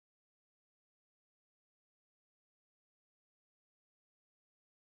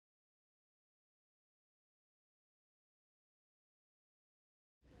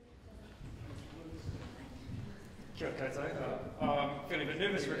Kia ora koutou. I'm feeling a bit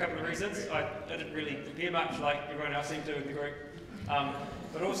nervous for a couple of reasons. I didn't really prepare much like everyone else seemed to in the group.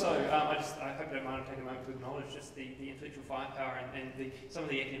 But also, I hope you don't mind taking a moment to acknowledge just the intellectual firepower and some of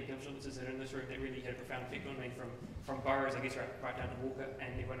the academic influences that are in this room that really had a profound effect on me from Burroughs, I guess, right down to Walker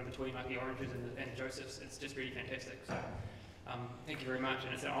and everyone in between, like the Oranges and Josephs. It's just really fantastic. So thank you very much,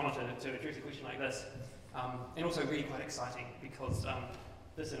 and it's an honour to address a question like this. And also really quite exciting because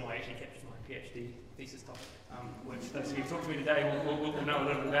this in a way actually captures my PhD thesis topic, which those of you who've talked to me today will know a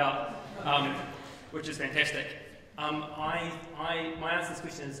little bit about, which is fantastic. My answer to this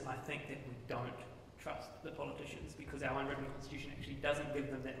question is I think that we don't trust the politicians because our unwritten constitution actually doesn't give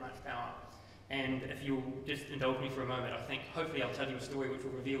them that much power. And if you'll just indulge me for a moment, I think hopefully I'll tell you a story which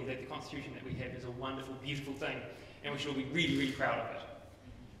will reveal that the constitution that we have is a wonderful, beautiful thing, and we should all be really, really proud of it.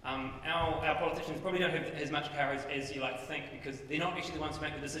 Our politicians probably don't have as much power as you like to think because they're not actually the ones who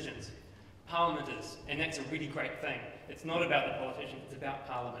make the decisions. Parliament is, and that's a really great thing. It's not about the politicians, it's about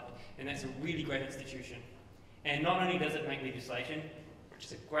Parliament, and that's a really great institution. And not only does it make legislation, which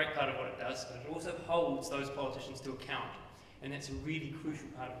is a great part of what it does, but it also holds those politicians to account, and that's a really crucial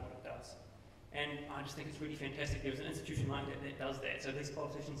part of what it does. And I just think it's really fantastic there's an institution like that that does that, so these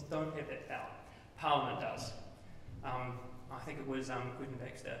politicians don't have that power. Parliament does. I think it was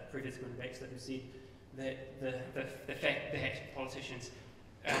Professor Gwynne Baxter, who said that the fact that politicians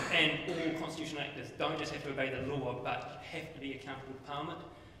and all constitutional actors don't just have to obey the law, but have to be accountable to Parliament,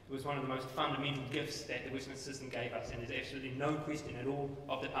 it was one of the most fundamental gifts that the Westminster system gave us, and there's absolutely no question at all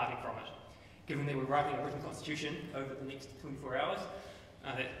of departing from it. Given that we're writing a written constitution over the next 24 hours,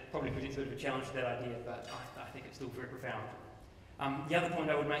 that probably presents a bit of a challenge to that idea, but I think it's still very profound. The other point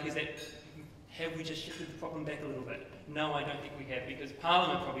I would make is that have we just shifted the problem back a little bit? No, I don't think we have, because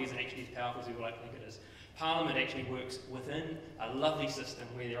Parliament probably isn't actually as powerful as we would like to think it is. Parliament actually works within a lovely system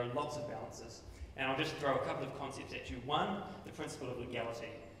where there are lots of balances. And I'll just throw a couple of concepts at you. One, the principle of legality,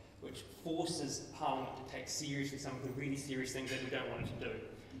 which forces Parliament to take seriously some of the really serious things that we don't want it to do.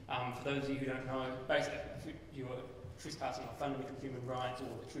 For those of you who don't know, basically, if you're trespassing on fundamental human rights or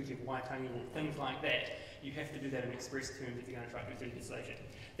the Treaty of Waitangi or things like that, you have to do that in express terms if you're going to try to do legislation.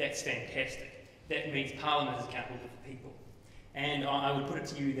 That's fantastic. That means Parliament is accountable to the people. And I would put it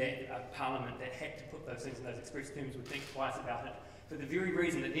to you that a Parliament that had to put those things in those express terms would think twice about it, for the very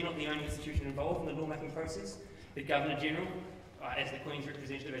reason that they're not the only institution involved in the lawmaking process. The Governor-General, as the Queen's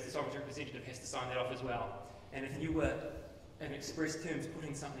representative, as the Sovereign's representative, has to sign that off as well. And if you were, in express terms,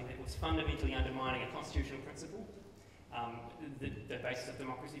 putting something that was fundamentally undermining a constitutional principle, the basis of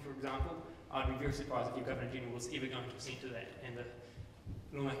democracy, for example, I'd be very surprised if your Governor-General was ever going to assent to that, and the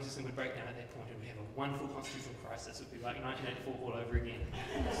lawmaking system would break down at that point and we'd have a wonderful constitutional crisis. It would be like 1984 all over again.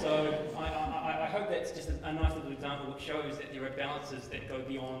 So I hope that's just a nice little example which shows that there are balances that go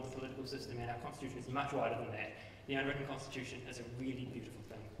beyond the political system, and our constitution is much wider than that. The unwritten constitution is a really beautiful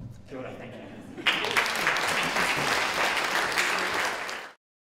thing. Kia ora, thank you.